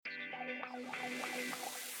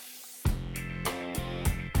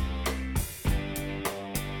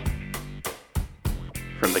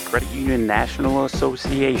from the Credit Union National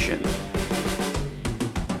Association.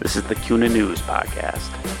 This is the CUNA News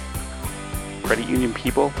Podcast. Credit union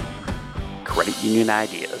people, credit union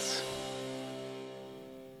ideas.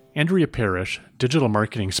 Andrea Parrish, digital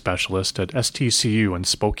marketing specialist at STCU in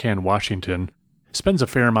Spokane, Washington, spends a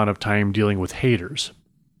fair amount of time dealing with haters,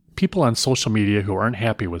 people on social media who aren't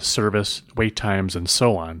happy with service, wait times, and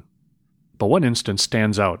so on. But one instance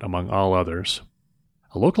stands out among all others.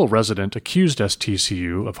 A local resident accused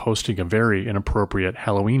STCU of hosting a very inappropriate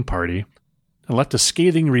Halloween party and left a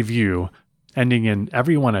scathing review ending in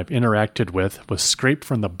 "Everyone I've interacted with was scraped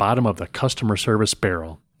from the bottom of the customer service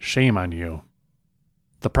barrel. Shame on you."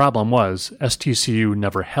 The problem was STCU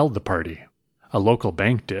never held the party. A local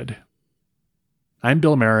bank did. I'm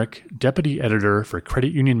Bill Merrick, Deputy Editor for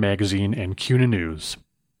Credit Union Magazine and CUNA News.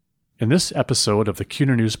 In this episode of the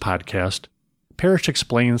CUNA News Podcast, Parrish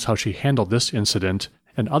explains how she handled this incident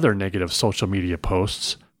and other negative social media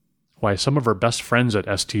posts, why some of her best friends at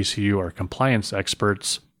STCU are compliance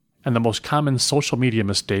experts, and the most common social media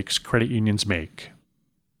mistakes credit unions make.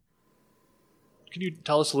 Can you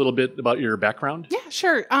tell us a little bit about your background? Yeah,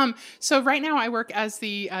 sure. So right now I work as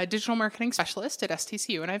the digital marketing specialist at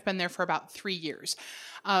STCU, and I've been there for about 3 years.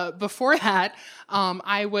 Before that,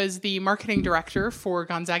 I was the marketing director for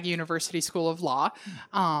Gonzaga University School of Law.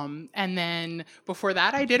 And then before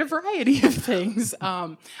that, I did a variety of things.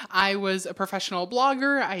 I was a professional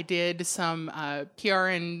blogger. I did some PR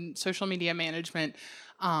and social media management,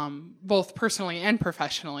 both personally and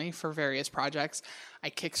professionally for various projects. I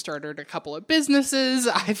kickstarted a couple of businesses.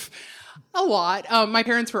 A lot. My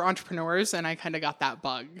parents were entrepreneurs, and I kind of got that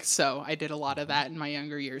bug. So I did a lot of that in my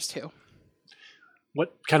younger years too.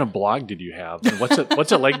 What kind of blog did you have? And what's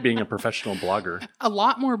it like being a professional blogger? A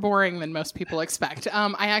lot more boring than most people expect.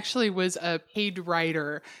 I actually was a paid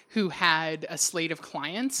writer who had a slate of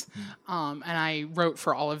clients, and I wrote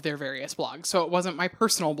for all of their various blogs. So it wasn't my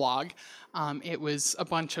personal blog. It was a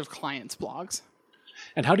bunch of clients' blogs.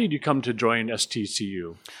 And how did you come to join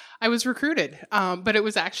STCU? I was recruited, but it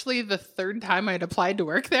was actually the third time I'd applied to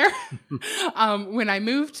work there. When I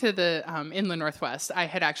moved to the Inland Northwest, I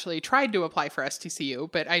had actually tried to apply for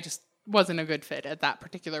STCU, but I just wasn't a good fit at that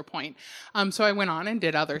particular point. So I went on and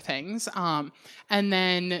did other things. And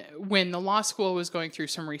then when the law school was going through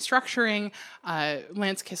some restructuring,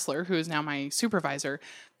 Lance Kistler, who is now my supervisor,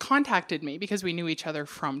 contacted me because we knew each other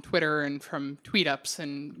from Twitter and from tweet-ups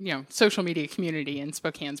and, social media community in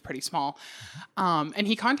Spokane's pretty small. And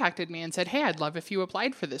he contacted me and said, "Hey, I'd love if you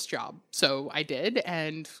applied for this job." So I did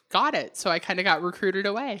and got it. So I kind of got recruited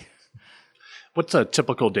away. What's a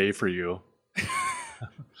typical day for you?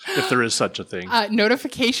 If there is such a thing.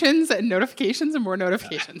 Notifications and more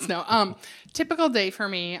notifications. No, typical day for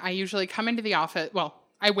me, I usually come into the office. Well,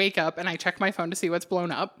 I wake up and I check my phone to see what's blown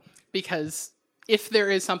up, because if there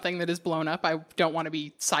is something that is blown up, I don't want to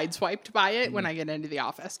be sideswiped by it when I get into the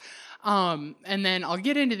office. And then I'll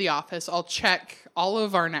get into the office. I'll check all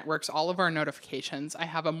of our networks, all of our notifications. I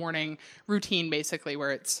have a morning routine basically where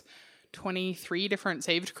it's 23 different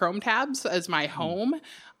saved Chrome tabs as my home.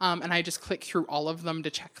 And I just click through all of them to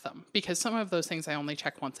check them, because some of those things I only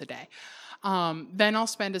check once a day. Then I'll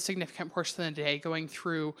spend a significant portion of the day going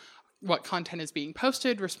through what content is being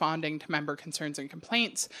posted, responding to member concerns and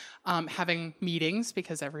complaints, having meetings,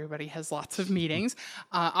 because everybody has lots of meetings,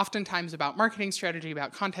 oftentimes about marketing strategy,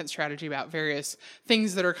 about content strategy, about various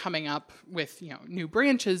things that are coming up with, new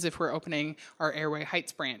branches. If we're opening our Airway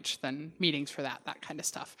Heights branch, then meetings for that kind of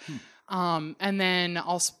stuff. And then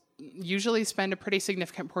I'll usually spend a pretty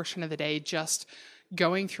significant portion of the day just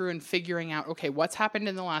going through and figuring out, okay, what's happened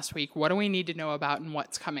in the last week? What do we need to know about and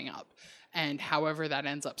what's coming up? And however that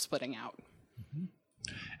ends up splitting out.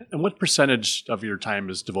 And what percentage of your time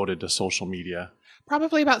is devoted to social media?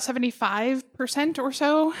 Probably about 75% or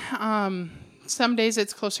so. Some days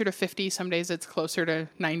it's closer to 50, some days it's closer to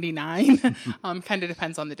 99. Kind of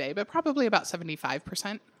depends on the day, but probably about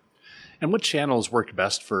 75%. And what channels work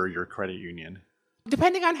best for your credit union?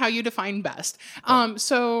 Depending on how you define best.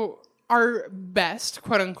 So our best,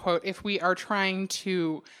 quote unquote, if we are trying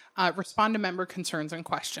to respond to member concerns and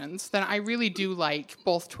questions, then I really do like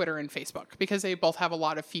both Twitter and Facebook, because they both have a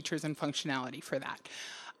lot of features and functionality for that.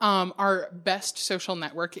 Our best social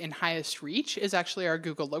network in highest reach is actually our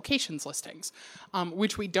Google locations listings,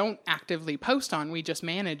 which we don't actively post on. We just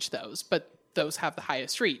manage those, but those have the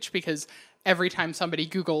highest reach because every time somebody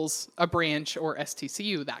Googles a branch or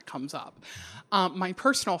STCU, that comes up. My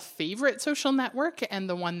personal favorite social network, and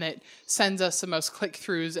the one that sends us the most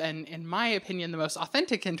click-throughs and, in my opinion, the most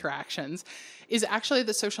authentic interactions, is actually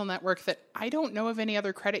the social network that I don't know of any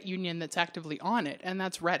other credit union that's actively on it, and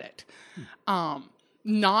that's Reddit.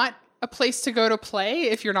 Not a place to go to play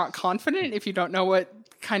if you're not confident, if you don't know what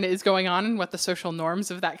kind of is going on and what the social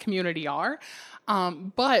norms of that community are.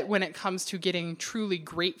 But when it comes to getting truly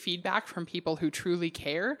great feedback from people who truly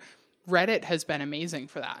care, Reddit has been amazing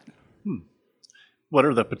for that. What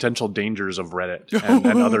are the potential dangers of Reddit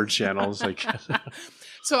and other channels? Like,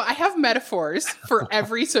 so I have metaphors for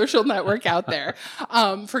every social network out there.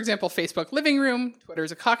 For example, Facebook living room,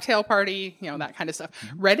 Twitter's a cocktail party, that kind of stuff.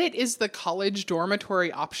 Reddit is the college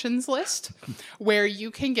dormitory options list, where you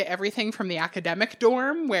can get everything from the academic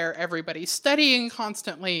dorm, where everybody's studying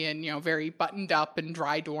constantly and, very buttoned up and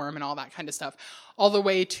dry dorm and all that kind of stuff, all the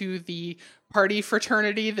way to the party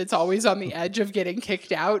fraternity that's always on the edge of getting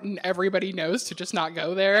kicked out and everybody knows to just not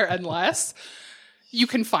go there unless. You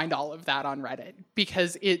can find all of that on Reddit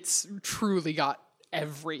because it's truly got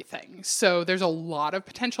everything. So there's a lot of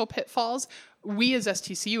potential pitfalls. We as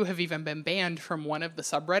STCU have even been banned from one of the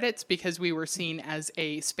subreddits because we were seen as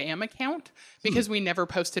a spam account because we never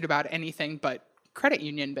posted about anything but credit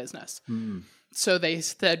union business. So they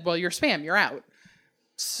said, well, you're spam, you're out.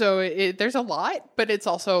 So there's a lot, but it's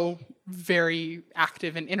also very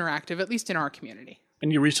active and interactive, at least in our community.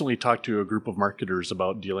 And you recently talked to a group of marketers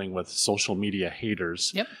about dealing with social media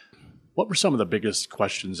haters. Yep. What were some of the biggest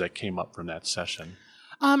questions that came up from that session?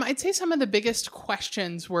 I'd say some of the biggest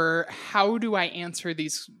questions were, how do I answer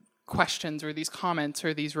these questions or these comments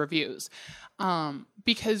or these reviews?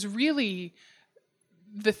 Because really,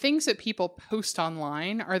 the things that people post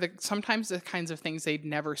online are sometimes the kinds of things they'd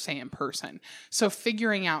never say in person. So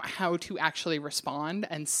figuring out how to actually respond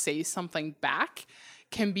and say something back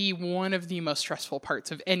can be one of the most stressful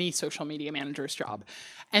parts of any social media manager's job.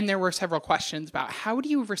 And there were several questions about how do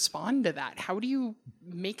you respond to that? How do you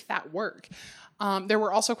make that work? There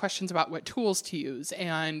were also questions about what tools to use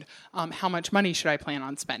and how much money should I plan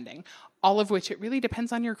on spending, all of which it really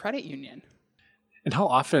depends on your credit union. And how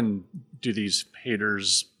often do these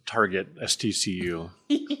haters target STCU?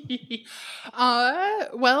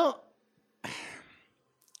 Well,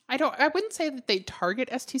 I wouldn't say that they target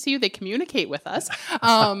STCU. They communicate with us.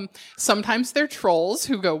 Sometimes they're trolls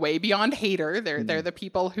who go way beyond hater. They're the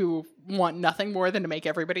people who want nothing more than to make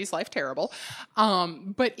everybody's life terrible.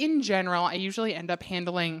 But in general, I usually end up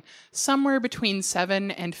handling somewhere between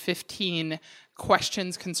 7 and 15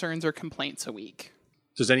 questions, concerns, or complaints a week.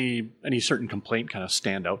 Does any certain complaint kind of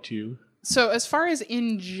stand out to you? So as far as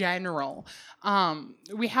in general,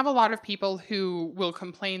 we have a lot of people who will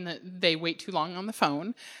complain that they wait too long on the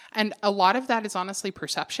phone. And a lot of that is honestly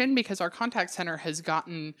perception because our contact center has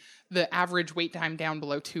gotten the average wait time down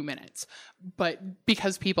below 2 minutes. But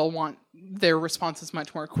because people want their responses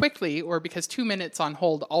much more quickly, or because 2 minutes on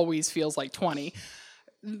hold always feels like 20,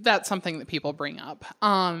 that's something that people bring up.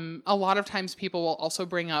 A lot of times people will also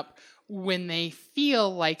bring up when they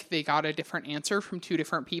feel like they got a different answer from 2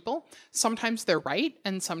 different people. Sometimes they're right,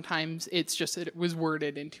 and sometimes it's just that it was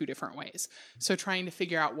worded in 2 different ways. So trying to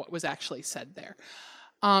figure out what was actually said there.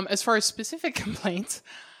 As far as specific complaints,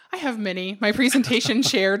 I have many. My presentation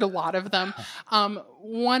shared a lot of them.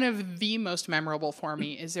 One of the most memorable for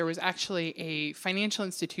me is there was actually a financial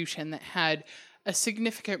institution that had a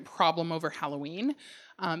significant problem over Halloween.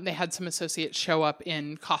 They had some associates show up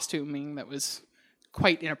in costuming that was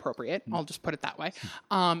quite inappropriate. I'll just put it that way.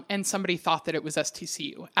 And somebody thought that it was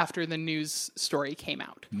STCU after the news story came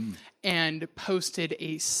out and posted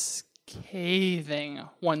a scathing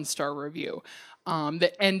 1-star review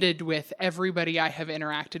that ended with, everybody I have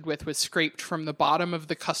interacted with was scraped from the bottom of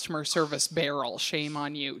the customer service barrel. Shame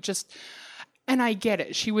on you. And I get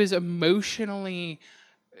it. She was emotionally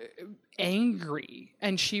angry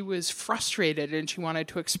and she was frustrated and she wanted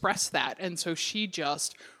to express that. And so she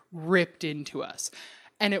just ripped into us.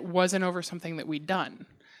 And it wasn't over something that we'd done.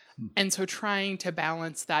 And so trying to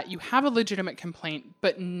balance that, you have a legitimate complaint,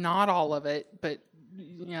 but not all of it. But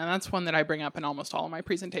that's one that I bring up in almost all of my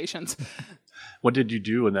presentations. What did you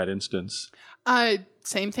do in that instance?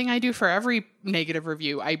 Same thing I do for every negative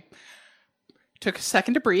review. I took a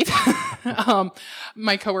second to breathe.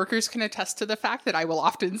 My coworkers can attest to the fact that I will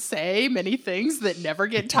often say many things that never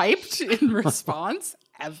get typed in response.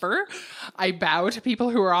 Ever. I bow to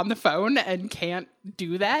people who are on the phone and can't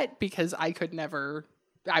do that because I would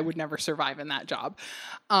never survive in that job.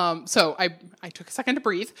 So I took a second to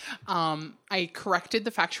breathe. I corrected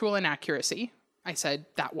the factual inaccuracy I said,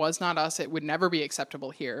 that was not us. It would never be acceptable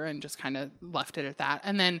here, and just kind of left it at that.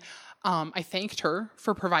 And then I thanked her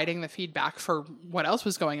for providing the feedback for what else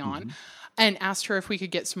was going on, and asked her if we could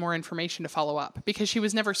get some more information to follow up, because she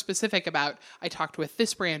was never specific about, I talked with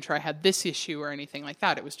this branch or I had this issue or anything like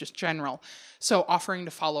that. It was just general. So offering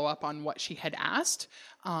to follow up on what she had asked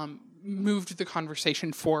moved the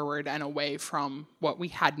conversation forward and away from what we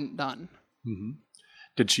hadn't done. Mm-hmm.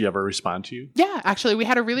 Did she ever respond to you? Yeah, actually, we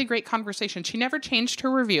had a really great conversation. She never changed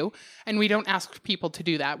her review, and we don't ask people to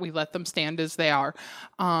do that. We let them stand as they are.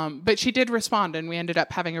 But she did respond, and we ended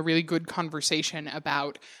up having a really good conversation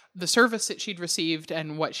about the service that she'd received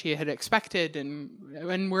and what she had expected,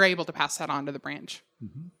 and we're able to pass that on to the branch.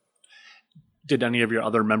 Mm-hmm. Did any of your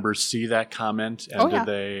other members see that comment? And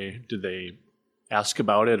did they ask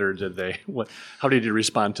about it, or did they? How did you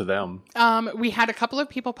respond to them? We had a couple of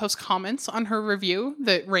people post comments on her review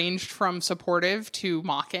that ranged from supportive to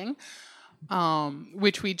mocking,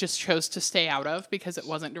 which we just chose to stay out of because it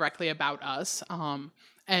wasn't directly about us.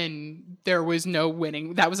 And there was no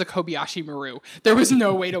winning. That was a Kobayashi Maru. There was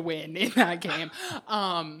no way to win in that game.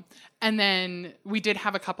 And then we did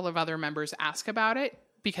have a couple of other members ask about it,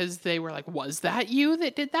 because they were like, was that you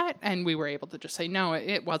that did that? And we were able to just say, no,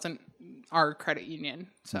 it wasn't our credit union.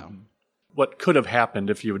 So what could have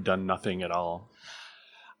happened if you had done nothing at all?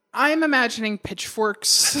 I'm imagining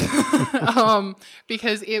pitchforks,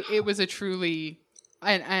 because it was a truly,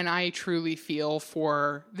 and I truly feel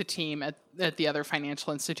for the team at the other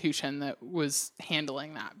financial institution that was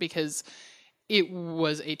handling that, because it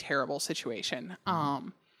was a terrible situation.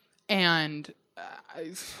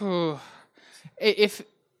 If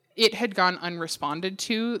it had gone unresponded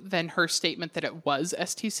to, then her statement that it was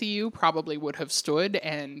STCU probably would have stood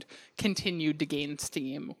and continued to gain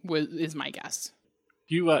steam, is my guess.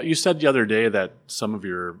 You said the other day that some of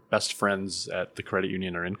your best friends at the credit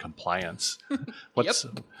union are in compliance.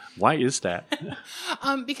 Why is that?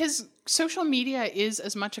 Because social media is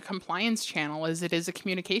as much a compliance channel as it is a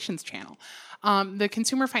communications channel. The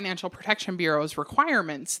Consumer Financial Protection Bureau's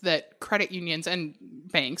requirements that credit unions and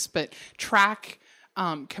banks, but track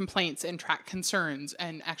complaints and track concerns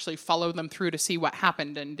and actually follow them through to see what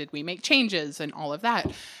happened and did we make changes and all of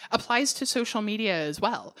that, applies to social media as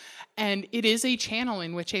well. And it is a channel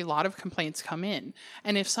in which a lot of complaints come in.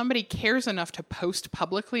 And if somebody cares enough to post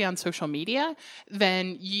publicly on social media,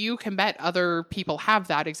 then you can bet other people have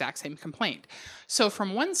that exact same complaint. So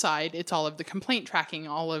from one side, it's all of the complaint tracking,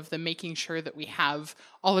 all of the making sure that we have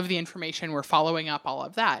all of the information, we're following up, all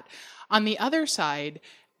of that. On the other side,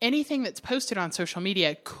 anything that's posted on social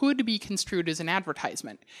media could be construed as an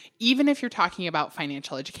advertisement. Even if you're talking about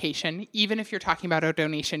financial education, even if you're talking about a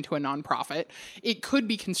donation to a nonprofit, it could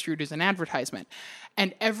be construed as an advertisement.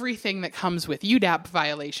 And everything that comes with UDAP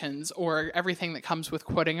violations, or everything that comes with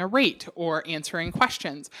quoting a rate or answering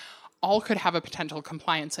questions, all could have a potential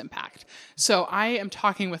compliance impact. So I am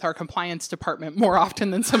talking with our compliance department more often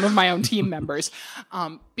than some of my own team members,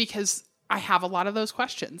 because I have a lot of those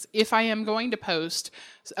questions. If I am going to post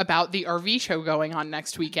about the RV show going on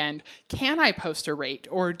next weekend, can I post a rate,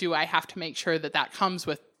 or do I have to make sure that that comes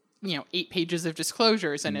with 8 pages of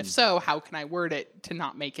disclosures? And if so, how can I word it to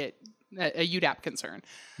not make it a UDAP concern?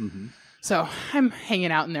 Mm-hmm. So I'm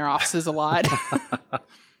hanging out in their offices a lot.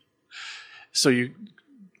 So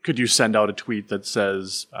could you send out a tweet that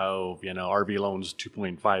says, RV loans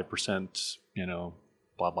 2.5%,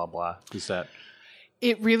 blah, blah, blah. Is that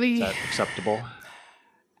acceptable?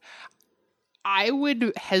 I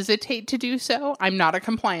would hesitate to do so. I'm not a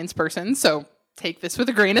compliance person, so take this with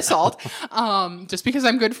a grain of salt. Just because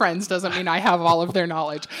I'm good friends doesn't mean I have all of their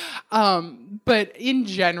knowledge. But in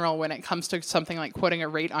general, when it comes to something like quoting a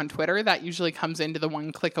rate on Twitter, that usually comes into the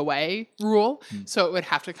one click away rule. So it would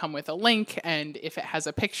have to come with a link, and if it has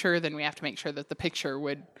a picture, then we have to make sure that the picture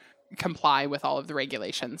would comply with all of the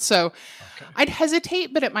regulations. So I'd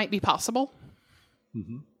hesitate, but it might be possible.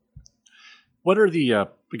 Mm-hmm. What are the,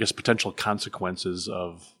 potential consequences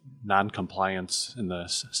of non-compliance in the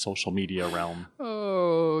social media realm?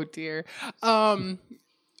 Oh, dear.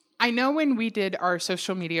 I know when we did our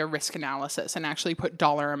social media risk analysis and actually put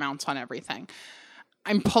dollar amounts on everything,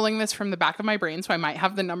 I'm pulling this from the back of my brain, so I might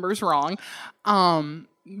have the numbers wrong.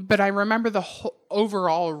 But I remember the whole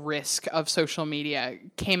overall risk of social media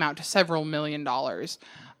came out to several $1 million.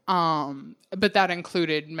 But that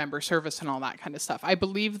included member service and all that kind of stuff. I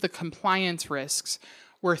believe the compliance risks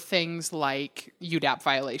were things like UDAP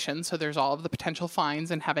violations. So there's all of the potential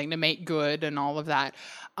fines and having to make good and all of that.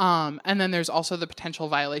 And then there's also the potential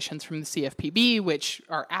violations from the CFPB, which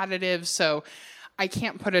are additive. So I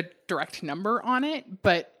can't put a direct number on it,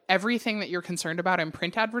 but everything that you're concerned about in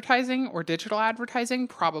print advertising or digital advertising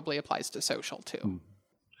probably applies to social too.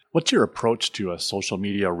 What's your approach to a social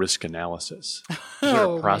media risk analysis? Is there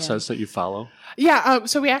a process that you follow? Yeah,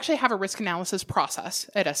 so we actually have a risk analysis process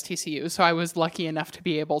at STCU. So I was lucky enough to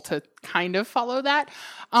be able to kind of follow that.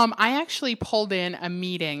 I actually pulled in a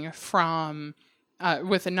meeting from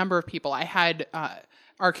with a number of people. I had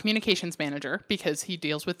our communications manager, because he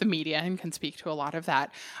deals with the media and can speak to a lot of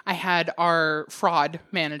that. I had our fraud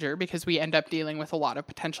manager, because we end up dealing with a lot of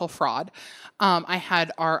potential fraud. I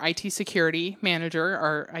had our IT security manager,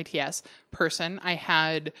 our ITS person. I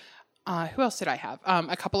had, who else did I have?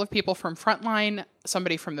 A couple of people from Frontline,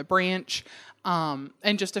 somebody from the branch,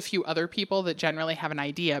 and just a few other people that generally have an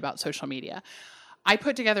idea about social media. I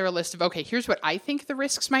put together a list of, okay, here's what I think the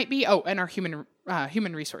risks might be. Oh, and our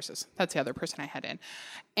human resources. That's the other person I had in.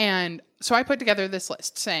 And so I put together this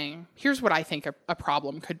list saying, here's what I think a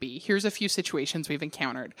problem could be. Here's a few situations we've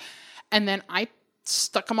encountered. And then I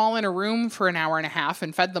stuck them all in a room for an hour and a half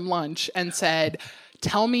and fed them lunch and said,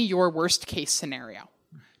 tell me your worst case scenario.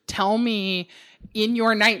 Tell me in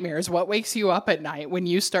your nightmares what wakes you up at night when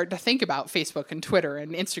you start to think about Facebook and Twitter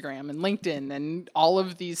and Instagram and LinkedIn and all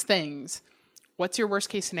of these things. What's your worst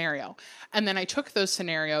case scenario? And then I took those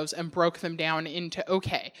scenarios and broke them down into,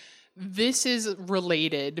 okay, this is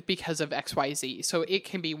related because of XYZ. So it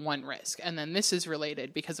can be one risk. And then this is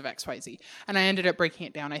related because of XYZ. And I ended up breaking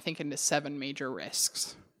it down, I think, into 7 major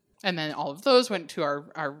risks. And then all of those went to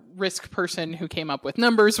our risk person who came up with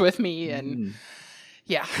numbers with me. And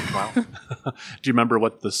yeah. Wow. Do you remember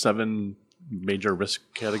what the 7 major risk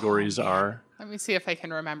categories are? Let me see if I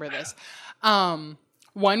can remember this.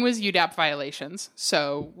 One was UDAP violations.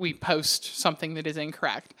 So we post something that is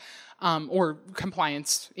incorrect, or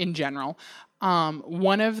compliance in general.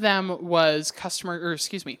 One of them was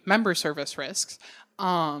member service risks.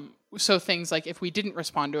 So things like if we didn't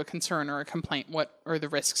respond to a concern or a complaint, what are the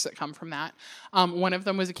risks that come from that? One of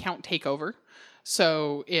them was account takeover.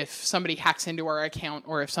 So if somebody hacks into our account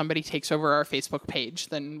or if somebody takes over our Facebook page,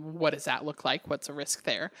 then what does that look like? What's a risk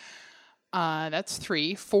there? That's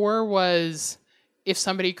 3. 4 was if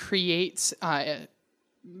somebody creates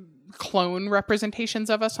clone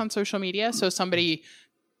representations of us on social media. So somebody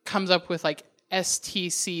comes up with like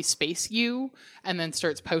STC space U and then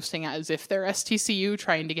starts posting as if they're STCU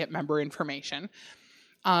trying to get member information.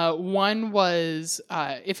 One was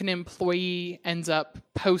if an employee ends up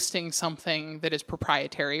posting something that is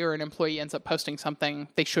proprietary or an employee ends up posting something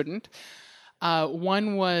they shouldn't.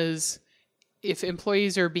 One was if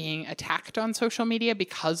employees are being attacked on social media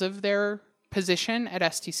because of their position at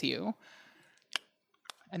STCU.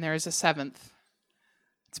 And there is a 7th.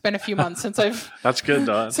 It's been a few months since I've... That's good.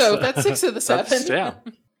 So that's 6 of the 7. Yeah.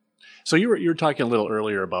 So you were talking a little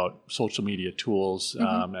earlier about social media tools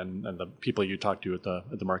and the people you talked to at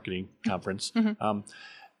the marketing conference. Mm-hmm.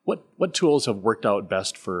 What tools have worked out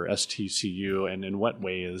best for STCU and in what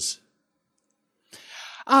ways?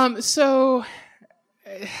 This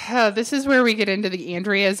is where we get into the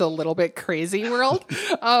Andrea's a little bit crazy world.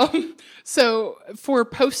 So for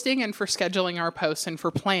posting and for scheduling our posts and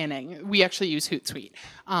for planning, we actually use Hootsuite.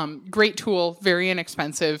 Great tool, very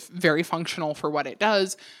inexpensive, very functional for what it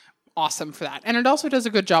does. Awesome for that. And it also does a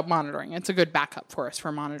good job monitoring. It's a good backup for us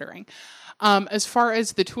for monitoring. As far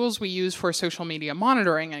as the tools we use for social media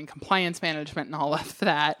monitoring and compliance management and all of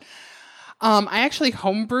that, I actually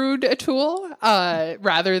homebrewed a tool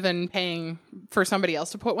rather than paying for somebody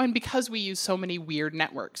else to put one because we use so many weird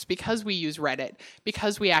networks, because we use Reddit,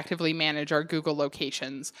 because we actively manage our Google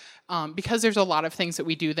locations, because there's a lot of things that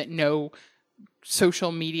we do that no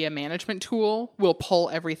social media management tool will pull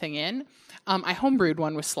everything in. I homebrewed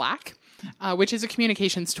one with Slack, which is a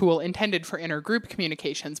communications tool intended for intergroup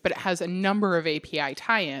communications, but it has a number of API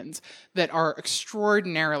tie-ins that are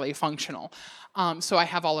extraordinarily functional. So I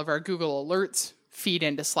have all of our Google alerts feed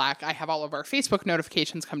into Slack. I have all of our Facebook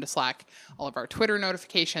notifications come to Slack, all of our Twitter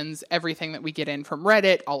notifications, everything that we get in from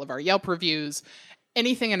Reddit, all of our Yelp reviews,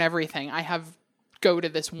 anything and everything. I have go to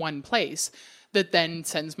this one place that then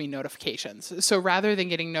sends me notifications. So rather than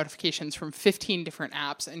getting notifications from 15 different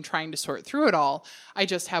apps and trying to sort through it all, I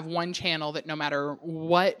just have one channel that no matter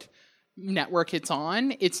what network it's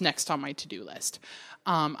on, it's next on my to-do list.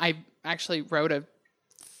 I actually wrote a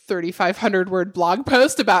 3,500 word blog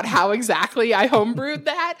post about how exactly I homebrewed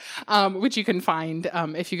that, which you can find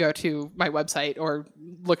if you go to my website or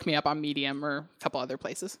look me up on Medium or a couple other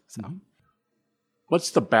places. So. Mm-hmm.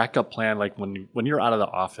 What's the backup plan like when you're out of the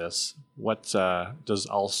office? What does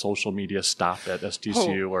all social media stop at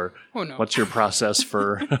STCU, or no. What's your process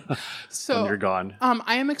for when you're gone?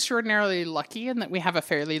 I am extraordinarily lucky in that we have a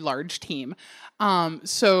fairly large team.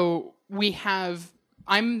 So we have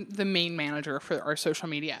I'm the main manager for our social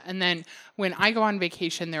media. And then when I go on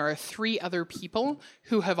vacation, there are 3 other people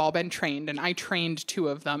who have all been trained, and I trained 2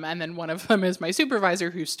 of them. And then one of them is my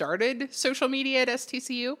supervisor who started social media at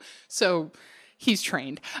STCU. So he's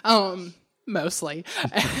trained. Mostly.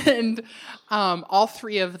 And all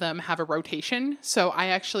 3 of them have a rotation. So I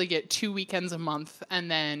actually get 2 weekends a month.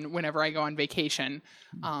 And then whenever I go on vacation,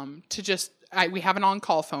 we have an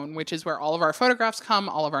on-call phone, which is where all of our photographs come,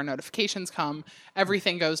 all of our notifications come.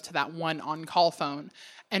 Everything goes to that one on-call phone.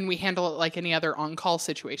 And we handle it like any other on-call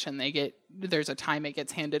situation. There's a time it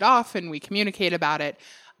gets handed off, and we communicate about it.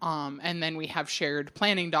 And then we have shared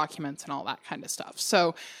planning documents and all that kind of stuff.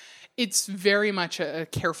 So it's very much a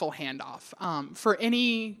careful handoff. For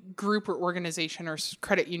any group or organization or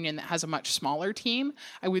credit union that has a much smaller team,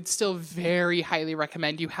 I would still very highly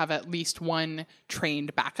recommend you have at least one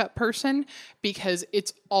trained backup person, because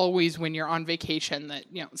it's always when you're on vacation that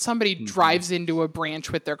somebody drives into a branch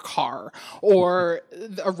with their car, or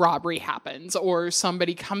a robbery happens, or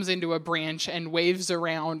somebody comes into a branch and waves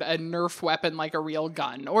around a Nerf weapon like a real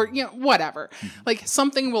gun, or whatever. Like,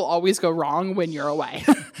 something will always go wrong when you're away.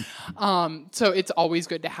 So it's always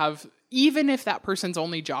good to have, even if that person's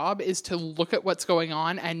only job is to look at what's going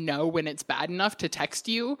on and know when it's bad enough to text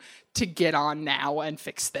you to get on now and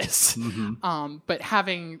fix this. But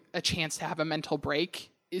having a chance to have a mental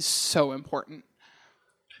break is so important.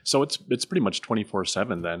 So it's pretty much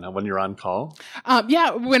 24/7 then when you're on call?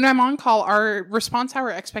 Yeah, when I'm on call, our response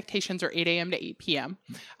hour expectations are 8 a.m. to 8 p.m.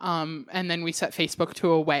 And then we set Facebook to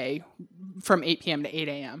away from 8 p.m. to 8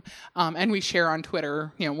 a.m. And we share on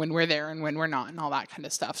Twitter, when we're there and when we're not and all that kind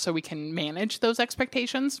of stuff. So we can manage those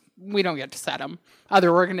expectations. We don't get to set them. Other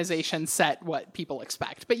organizations set what people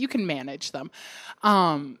expect, but you can manage them.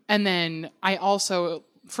 And then I also,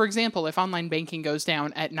 for example, if online banking goes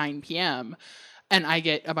down at 9 p.m., and I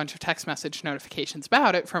get a bunch of text message notifications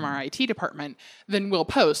about it from our IT department, then we'll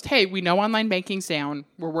post, hey, we know online banking's down,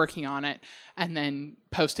 we're working on it, and then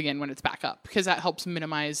post again when it's back up, because that helps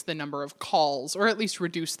minimize the number of calls, or at least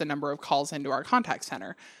reduce the number of calls into our contact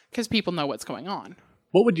center, because people know what's going on.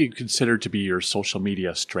 What would you consider to be your social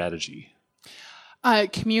media strategy?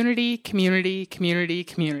 Community.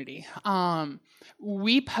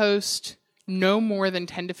 We post no more than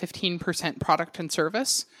 10 to 15% product and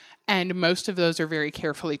service. And most of those are very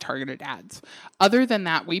carefully targeted ads. Other than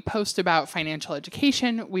that, we post about financial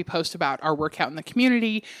education. We post about our work out in the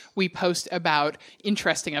community. We post about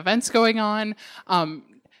interesting events going on.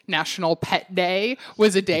 National Pet Day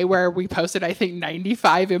was a day where we posted, I think,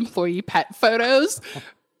 95 employee pet photos.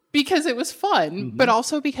 Because it was fun, but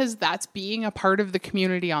also because that's being a part of the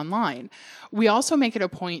community online. We also make it a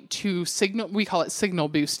point to we call it signal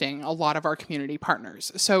boosting a lot of our community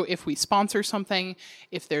partners. So if we sponsor something,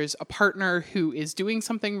 if there's a partner who is doing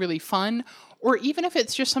something really fun, or even if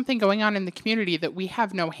it's just something going on in the community that we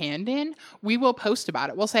have no hand in, we will post about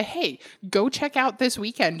it. We'll say, hey, go check out this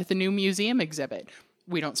weekend the new museum exhibit.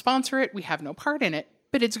 We don't sponsor it, we have no part in it,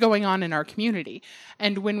 but it's going on in our community.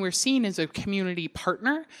 And when we're seen as a community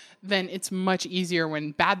partner, then it's much easier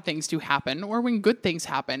when bad things do happen, or when good things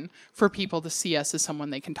happen, for people to see us as someone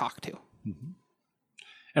they can talk to.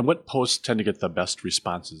 And what posts tend to get the best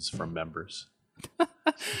responses from members?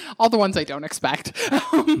 All the ones I don't expect.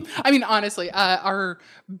 I mean, honestly, our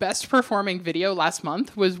best performing video last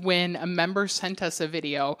month was when a member sent us a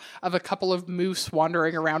video of a couple of moose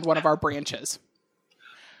wandering around one of our branches.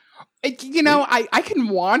 I can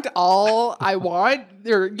want all I want,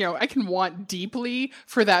 or, I can want deeply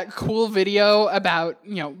for that cool video about,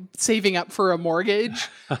 saving up for a mortgage.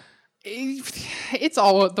 It's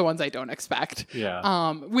all the ones I don't expect.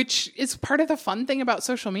 Yeah. Which is part of the fun thing about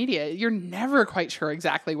social media. You're never quite sure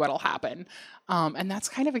exactly what'll happen. And that's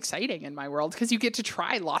kind of exciting in my world, because you get to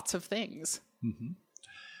try lots of things.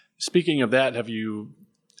 Speaking of that, have you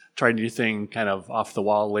tried anything kind of off the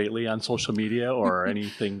wall lately on social media, or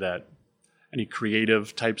any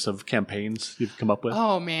creative types of campaigns you've come up with?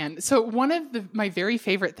 Oh, man. So one of my very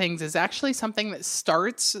favorite things is actually something that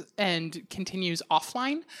starts and continues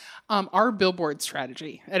offline. Our billboard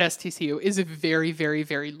strategy at STCU is very, very,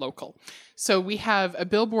 very local. So we have a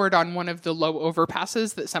billboard on one of the low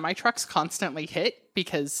overpasses that semi-trucks constantly hit,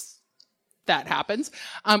 because that happens.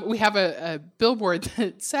 We have a billboard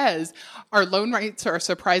that says, our loan rates are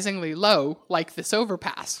surprisingly low, like this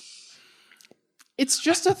overpass. It's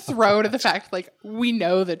just a throw to the fact, we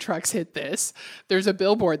know that trucks hit this. There's a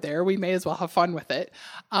billboard there. We may as well have fun with it.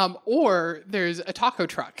 Or there's a taco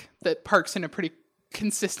truck that parks in a pretty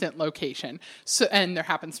consistent location. And there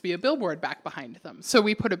happens to be a billboard back behind them. So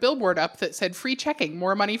we put a billboard up that said, free checking,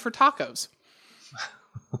 more money for tacos.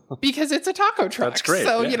 Because it's a taco truck. That's great.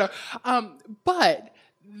 So, yeah. But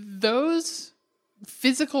those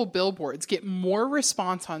physical billboards get more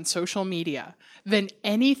response on social media than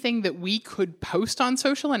anything that we could post on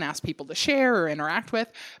social and ask people to share or interact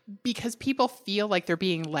with, because people feel like they're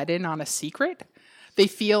being let in on a secret. They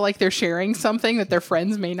feel like they're sharing something that their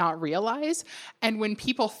friends may not realize. And when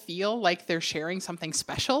people feel like they're sharing something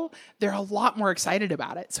special, they're a lot more excited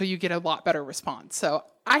about it. So you get a lot better response. So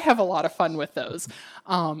I have a lot of fun with those,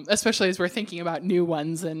 especially as we're thinking about new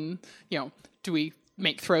ones and, do we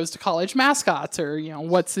make throws to college mascots, or,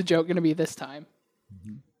 what's the joke going to be this time?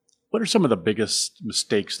 What are some of the biggest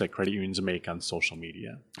mistakes that credit unions make on social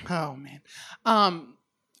media? Oh, man.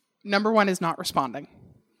 Number one is not responding,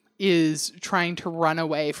 is trying to run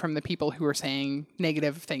away from the people who are saying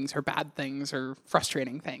negative things or bad things or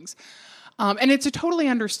frustrating things. And it's a totally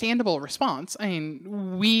understandable response. I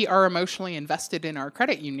mean, we are emotionally invested in our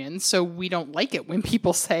credit unions, so we don't like it when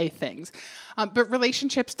people say things. But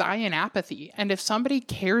relationships die in apathy. And if somebody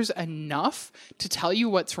cares enough to tell you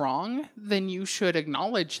what's wrong, then you should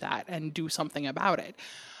acknowledge that and do something about it.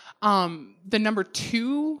 The number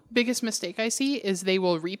two biggest mistake I see is they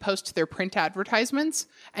will repost their print advertisements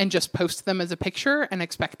and just post them as a picture and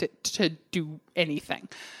expect it to do anything.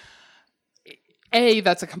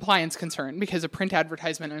 That's a compliance concern, because a print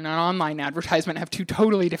advertisement and an online advertisement have two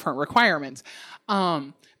totally different requirements.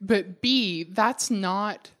 But B, that's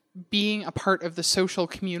not being a part of the social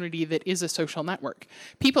community that is a social network.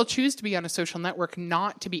 People choose to be on a social network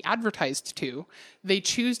not to be advertised to. They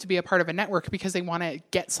choose to be a part of a network because they want to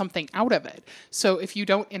get something out of it. So if you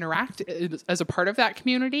don't interact as a part of that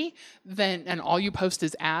community, and all you post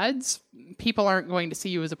is ads, people aren't going to see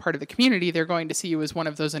you as a part of the community. They're going to see you as one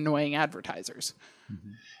of those annoying advertisers. Mm-hmm.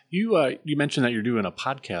 You mentioned that you're doing a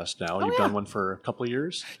podcast now. You've done one for a couple of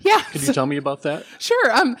years. Yeah. Could you tell me about that?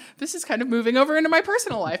 Sure. This is kind of moving over into my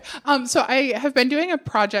personal life. So I have been doing a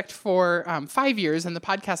project for 5 years, and the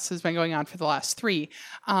podcast has been going on for the last 3,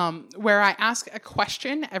 where I ask a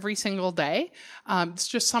question every single day. It's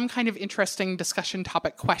just some kind of interesting discussion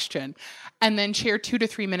topic question, and then share 2 to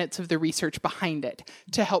 3 minutes of the research behind it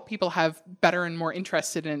to help people have better and more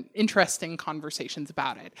interesting conversations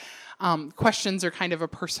about it. Questions are kind of a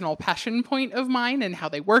personal passion point of mine, and how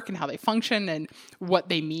they work and how they function and what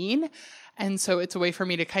they mean. And so it's a way for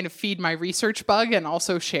me to kind of feed my research bug and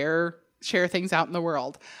also share things out in the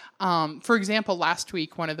world. For example, last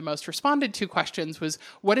week, one of the most responded to questions was,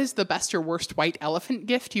 what is the best or worst white elephant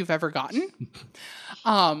gift you've ever gotten?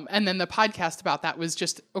 And then the podcast about that was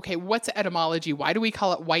just, okay, what's etymology? Why do we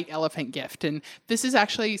call it white elephant gift? And this is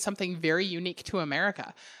actually something very unique to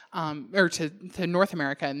America. Or to North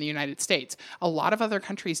America and the United States. A lot of other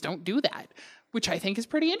countries don't do that, which I think is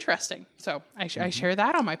pretty interesting. So I share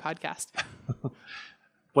that on my podcast.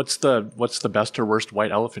 What's the best or worst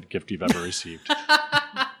white elephant gift you've ever received?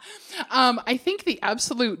 I think the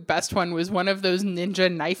absolute best one was one of those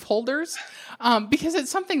ninja knife holders, because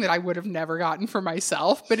it's something that I would have never gotten for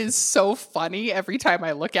myself, but is so funny every time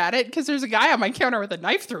I look at it, because there's a guy on my counter with a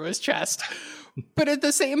knife through his chest. But at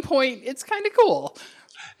the same point, it's kind of cool.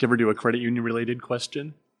 Do you ever do a credit union related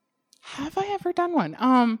question? Have I ever done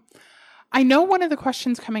one? I know one of the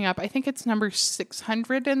questions coming up, I think it's number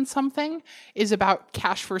 600 and something, is about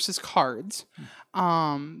cash versus cards.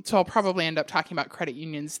 So I'll probably end up talking about credit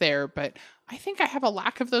unions there, but I think I have a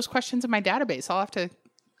lack of those questions in my database. I'll have to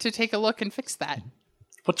take a look and fix that.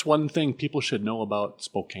 What's one thing people should know about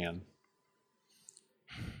Spokane?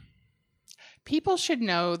 People should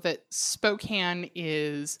know that Spokane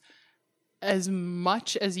is as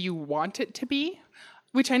much as you want it to be,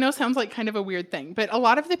 which I know sounds like kind of a weird thing, but a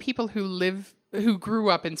lot of the people who grew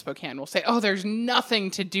up in Spokane will say, oh, there's nothing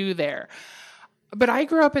to do there. But I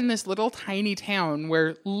grew up in this little tiny town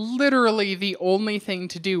where literally the only thing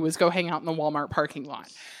to do was go hang out in the Walmart parking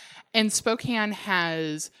lot. And Spokane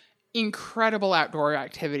has incredible outdoor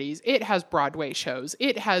activities. It has Broadway shows.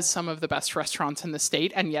 It has some of the best restaurants in the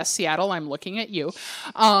state. And yes, Seattle, I'm looking at you.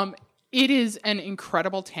 It is an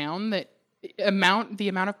incredible town that the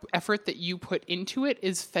amount of effort that you put into it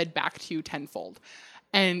is fed back to you tenfold.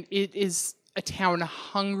 And it is a town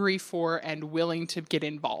hungry for and willing to get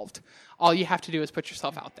involved. All you have to do is put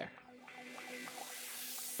yourself out there.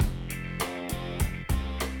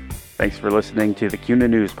 Thanks for listening to the CUNA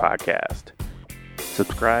News Podcast.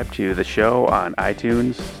 Subscribe to the show on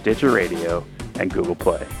iTunes, Stitcher Radio, and Google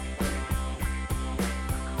Play.